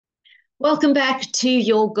Welcome back to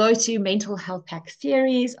your go-to mental health hack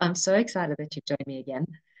series. I'm so excited that you've joined me again.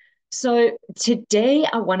 So today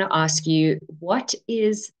I want to ask you, what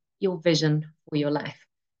is your vision for your life?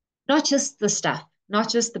 Not just the stuff,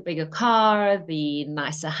 not just the bigger car, the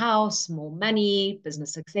nicer house, more money,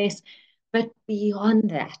 business success, but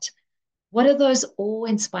beyond that. What are those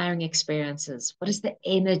awe-inspiring experiences? What is the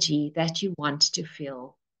energy that you want to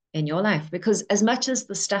feel in your life? Because as much as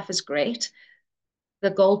the stuff is great, the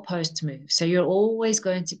goalposts move. So you're always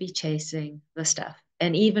going to be chasing the stuff,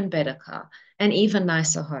 an even better car, an even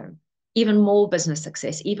nicer home, even more business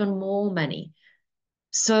success, even more money.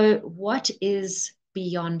 So, what is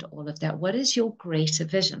beyond all of that? What is your greater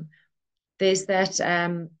vision? There's that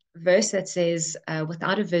verse that says,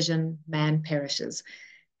 without a vision, man perishes.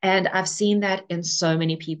 And I've seen that in so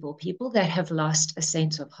many people, people that have lost a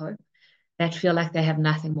sense of hope, that feel like they have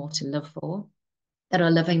nothing more to live for, that are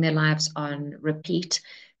living their lives on repeat,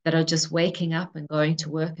 that are just waking up and going to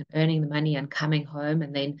work and earning the money and coming home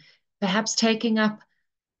and then perhaps taking up,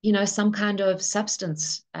 some kind of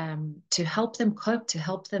substance to help them cope, to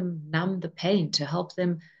help them numb the pain, to help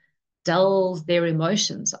them dull their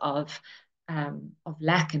emotions of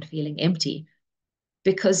lack and feeling empty.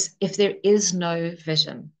 Because if there is no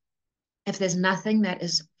vision, if there's nothing that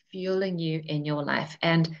is fueling you in your life,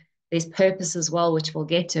 and there's purpose as well, which we'll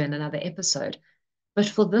get to in another episode, but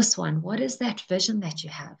for this one, what is that vision that you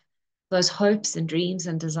have? Those hopes and dreams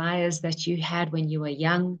and desires that you had when you were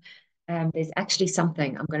young. There's actually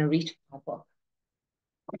something I'm going to read from my book.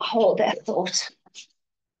 Hold that thought.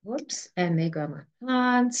 Whoops. And there go my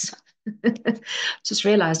plants. Just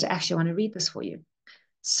realized I actually want to read this for you.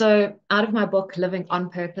 So, out of my book, Living on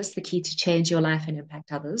Purpose, The Key to Change Your Life and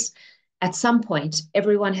Impact Others, at some point,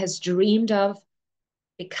 everyone has dreamed of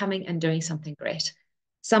becoming and doing something great,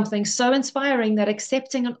 something so inspiring that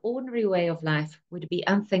accepting an ordinary way of life would be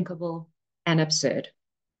unthinkable and absurd.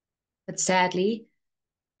 But sadly,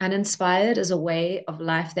 uninspired is a way of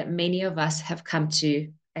life that many of us have come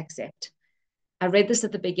to accept. I read this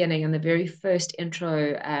at the beginning in the very first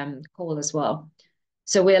intro call as well.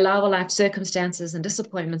 So we allow our life circumstances and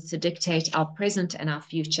disappointments to dictate our present and our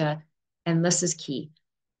future. And this is key.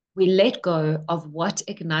 We let go of what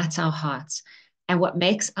ignites our hearts and what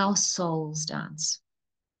makes our souls dance.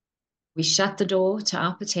 We shut the door to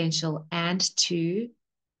our potential and to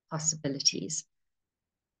possibilities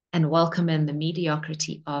and welcome in the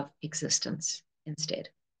mediocrity of existence instead.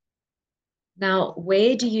 Now,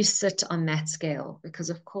 where do you sit on that scale? Because,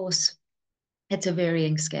 of course, it's a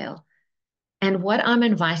varying scale. And what I'm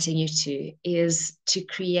inviting you to is to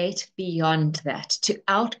create beyond that, to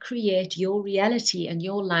outcreate your reality and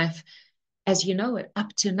your life as you know it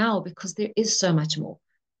up to now, because there is so much more.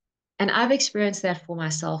 And I've experienced that for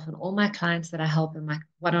myself and all my clients that I help in my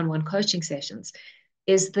one-on-one coaching sessions,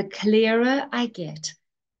 is the clearer I get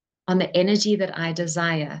on the energy that I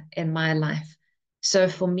desire in my life. So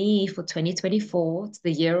for me, for 2024, it's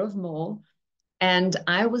the year of more. And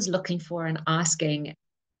I was looking for and asking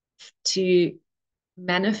to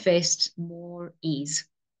manifest more ease.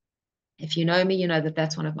 If you know me, you know that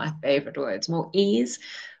that's one of my favorite words: more ease,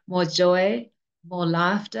 more joy, more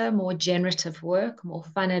laughter, more generative work, more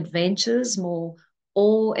fun adventures, more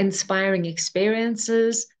awe-inspiring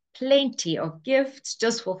experiences, plenty of gifts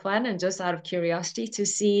just for fun and just out of curiosity to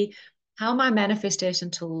see how my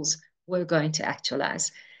manifestation tools were going to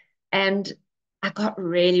actualize. And I got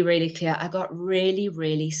really, really clear. I got really,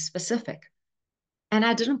 really specific. And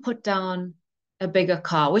I didn't put down a bigger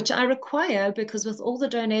car, which I require because with all the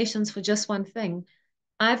donations for just one thing,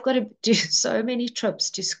 I've got to do so many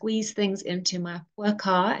trips to squeeze things into my poor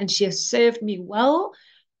car. And she has served me well,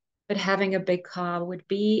 but having a big car would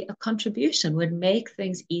be a contribution, would make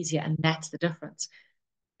things easier. And that's the difference.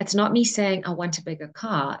 It's not me saying I want a bigger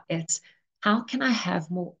car. It's how can I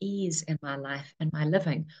have more ease in my life and my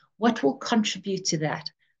living? What will contribute to that?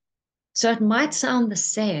 So it might sound the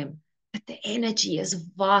same, but the energy is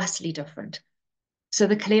vastly different. So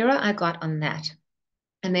the clearer I got on that,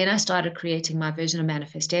 and then I started creating my vision and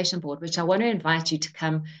manifestation board, which I want to invite you to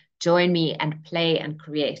come join me and play and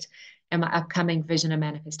create in my upcoming vision and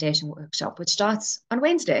manifestation workshop, which starts on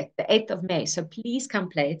Wednesday, the 8th of May. So please come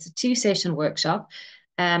play. It's a 2-session workshop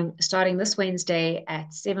starting this Wednesday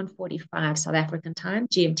at 7:45 South African time,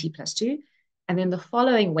 GMT +2, and then the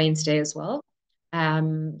following Wednesday as well,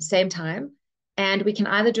 same time. And we can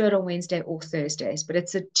either do it on Wednesday or Thursdays, but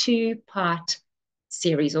it's a two-part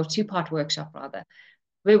series or two-part workshop rather,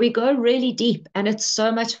 where we go really deep and it's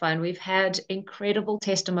so much fun. We've had incredible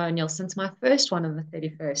testimonials since my first one on the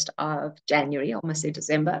 31st of January, almost said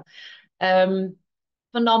December. Um,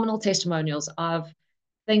 Phenomenal testimonials of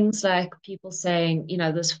things like people saying,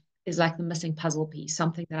 this is like the missing puzzle piece,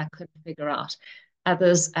 something that I couldn't figure out.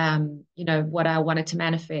 Others, what I wanted to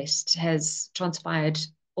manifest has transpired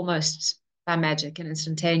almost by magic and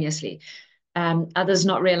instantaneously. Others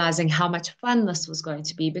not realizing how much fun this was going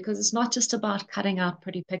to be, because it's not just about cutting out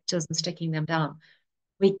pretty pictures and sticking them down.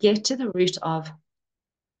 We get to the root of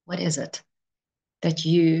what is it that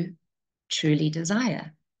you truly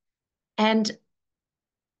desire. And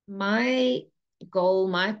my goal,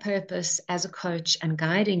 my purpose as a coach and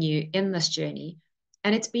guiding you in this journey,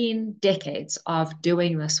 and it's been decades of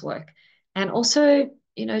doing this work and also,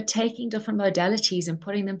 taking different modalities and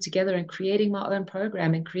putting them together and creating my own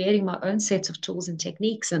program and creating my own sets of tools and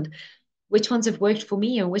techniques and which ones have worked for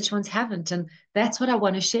me and which ones haven't. And that's what I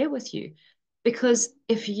want to share with you. Because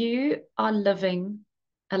if you are living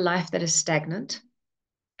a life that is stagnant,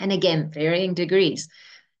 and again, varying degrees,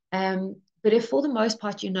 but if for the most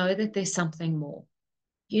part you know that there's something more,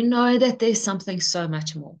 you know that there's something so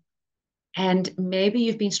much more, and maybe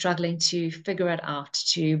you've been struggling to figure it out,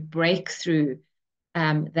 to break through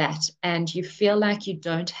that, and you feel like you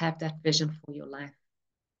don't have that vision for your life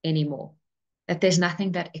anymore, that there's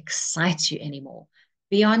nothing that excites you anymore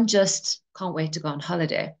beyond just can't wait to go on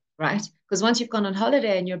holiday, right? Because once you've gone on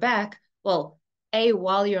holiday and you're back, well,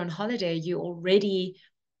 while you're on holiday, you're already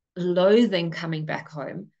loathing coming back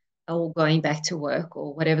home or going back to work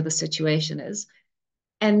or whatever the situation is.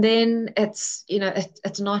 And then it's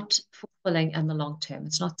not fulfilling in the long term.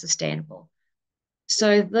 It's not sustainable.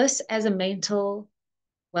 So this as a mental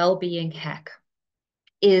well-being hack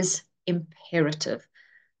is imperative.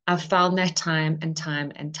 I've found that time and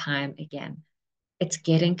time and time again. It's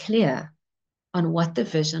getting clear on what the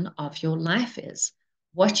vision of your life is,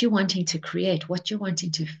 what you're wanting to create, what you're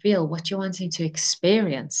wanting to feel, what you're wanting to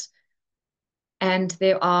experience. And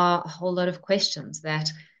there are a whole lot of questions that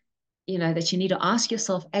you need to ask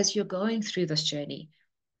yourself as you're going through this journey.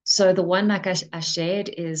 So the one, like I shared,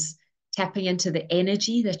 is tapping into the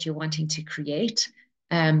energy that you're wanting to create.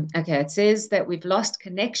 Okay, it says that we've lost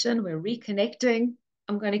connection, we're reconnecting.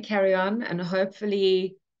 I'm going to carry on, and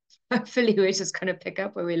hopefully we're just going to pick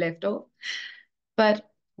up where we left off. But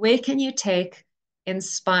where can you take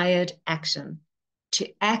inspired action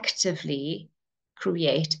to actively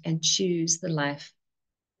create and choose the life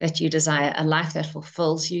that you desire, a life that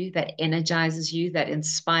fulfills you, that energizes you, that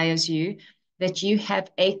inspires you, that you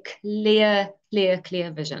have a clear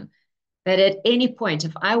vision. That at any point,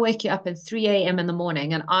 if I wake you up at 3 a.m. in the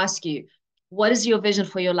morning and ask you, what is your vision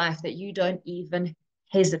for your life, that you don't even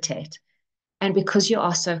hesitate. And because you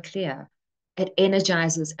are so clear, it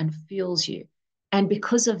energizes and fuels you. And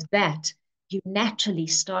because of that, you naturally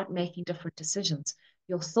start making different decisions.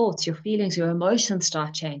 Your thoughts, your feelings, your emotions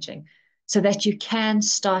start changing so that you can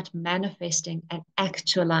start manifesting and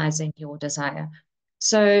actualizing your desire.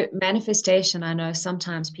 So, manifestation, I know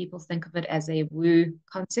sometimes people think of it as a woo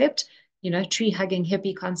concept, tree hugging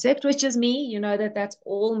hippie concept, which is me. You know that's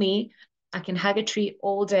all me. I can hug a tree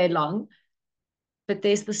all day long, but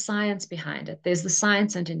there's the science behind it. There's the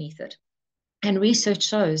science underneath it. And research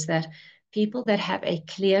shows that people that have a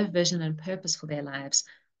clear vision and purpose for their lives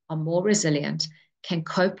are more resilient, can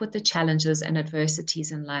cope with the challenges and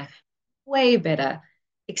adversities in life way better,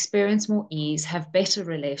 experience more ease, have better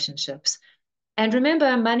relationships. And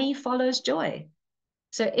remember, money follows joy.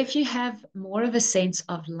 So if you have more of a sense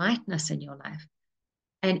of lightness in your life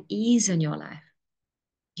and ease in your life,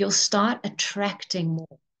 you'll start attracting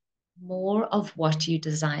more of what you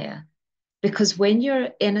desire. Because when you're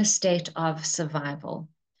in a state of survival,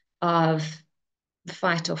 of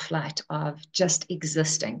fight or flight, of just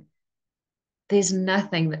existing, there's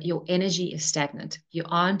nothing that your energy is stagnant. You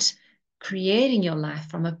aren't creating your life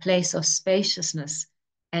from a place of spaciousness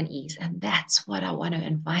and ease. And that's what I want to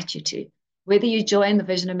invite you to. Whether you join the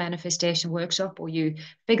Vision and Manifestation workshop or you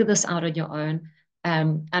figure this out on your own,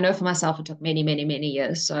 I know for myself it took many, many, many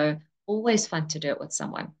years. So always fun to do it with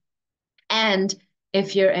someone. And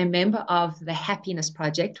if you're a member of the Happiness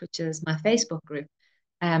Project, which is my Facebook group,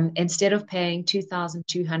 instead of paying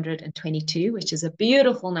 2,222, which is a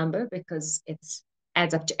beautiful number because it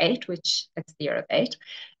adds up to 8, which it's the year of 8,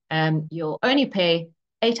 you'll only pay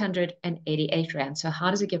 888 Rand. So how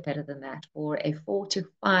does it get better than that for a 4 to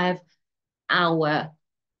 5 hour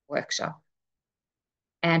workshop?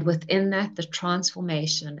 And within that, the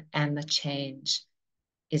transformation and the change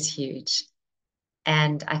is huge.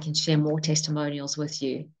 And I can share more testimonials with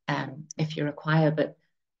you if you require. But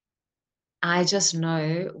I just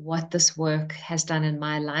know what this work has done in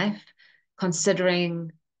my life,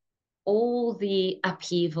 considering all the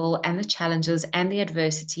upheaval and the challenges and the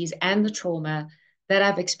adversities and the trauma that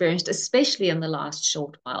I've experienced, especially in the last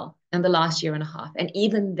short while, in the last year and a half. And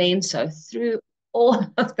even then, so through all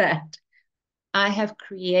of that. I have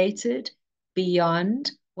created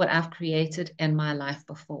beyond what I've created in my life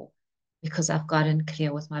before because I've gotten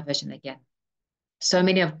clear with my vision again. So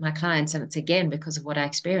many of my clients, and it's again because of what I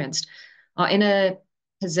experienced, are in a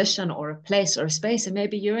position or a place or a space, and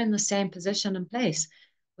maybe you're in the same position and place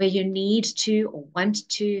where you need to or want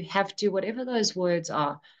to have to, whatever those words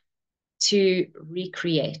are, to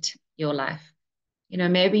recreate your life.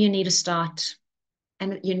 Maybe you need to start,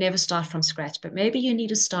 and you never start from scratch, but maybe you need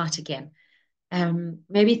to start again.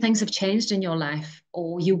 Maybe things have changed in your life,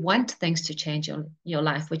 or you want things to change your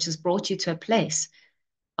life, which has brought you to a place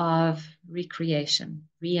of recreation,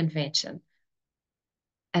 reinvention.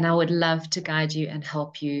 And I would love to guide you and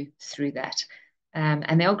help you through that.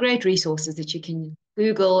 And there are great resources that you can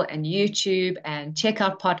Google and YouTube and check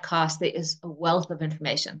out podcasts. There is a wealth of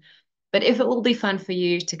information. But if it will be fun for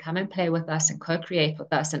you to come and play with us and co-create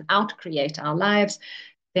with us and out-create our lives,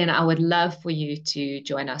 then I would love for you to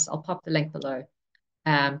join us. I'll pop the link below.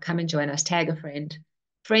 Come and join us, tag a friend.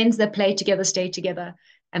 Friends that play together, stay together.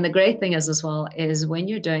 And the great thing is as well, is when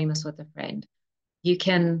you're doing this with a friend, you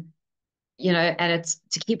can, and it's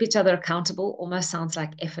to keep each other accountable, almost sounds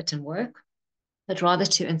like effort and work, but rather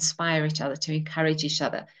to inspire each other, to encourage each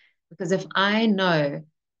other. Because if I know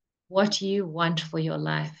what you want for your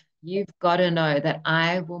life, you've got to know that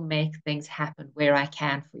I will make things happen where I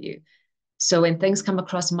can for you. So when things come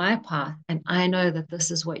across my path and I know that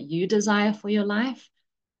this is what you desire for your life,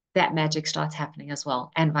 that magic starts happening as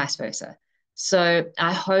well, and vice versa. So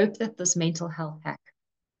I hope that this mental health hack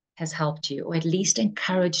has helped you, or at least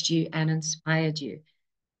encouraged you and inspired you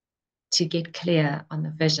to get clear on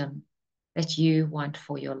the vision that you want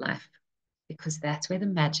for your life, because that's where the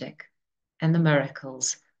magic and the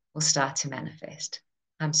miracles will start to manifest.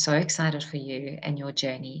 I'm so excited for you and your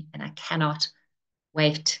journey, and I cannot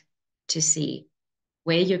wait to see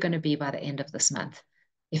where you're going to be by the end of this month.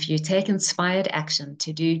 If you take inspired action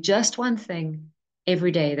to do just one thing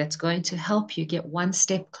every day that's going to help you get one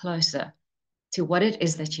step closer to what it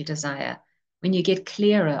is that you desire, when you get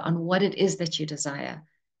clearer on what it is that you desire,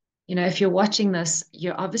 if you're watching this,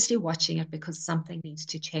 you're obviously watching it because something needs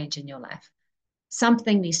to change in your life.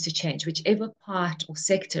 Something needs to change, whichever part or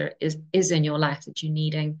sector is in your life that you're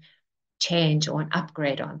needing change or an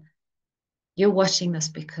upgrade on. You're watching this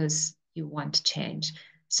because you want change.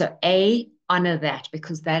 So honor that,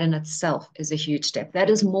 because that in itself is a huge step. That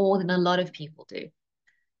is more than a lot of people do.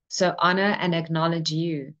 So honor and acknowledge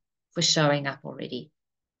you for showing up already.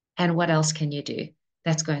 And what else can you do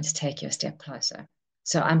that's going to take you a step closer?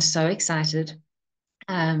 So I'm so excited.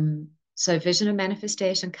 So vision and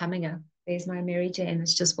manifestation coming up. There's my Mary Jane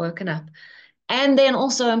that's just woken up. And then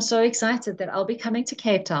also I'm so excited that I'll be coming to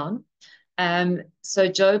Cape Town. So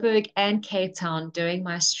Joburg and Cape Town doing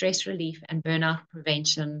my stress relief and burnout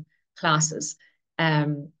prevention classes.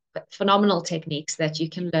 Phenomenal techniques that you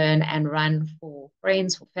can learn and run for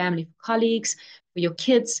friends, for family, for colleagues, for your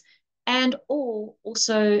kids, and or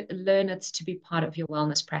also learn it to be part of your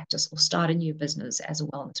wellness practice or start a new business as a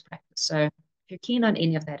wellness practice. So if you're keen on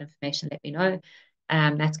any of that information, let me know.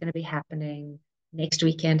 That's going to be happening next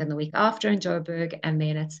weekend and the week after in Joburg. And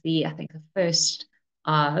then it's I think the 1st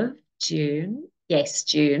of June. Yes,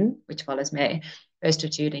 June, which follows May, 1st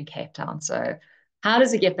of June in Cape Town. So how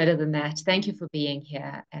does it get better than that? Thank you for being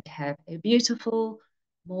here, and have a beautiful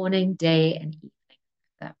morning, day, and evening.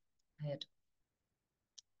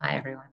 Bye, everyone.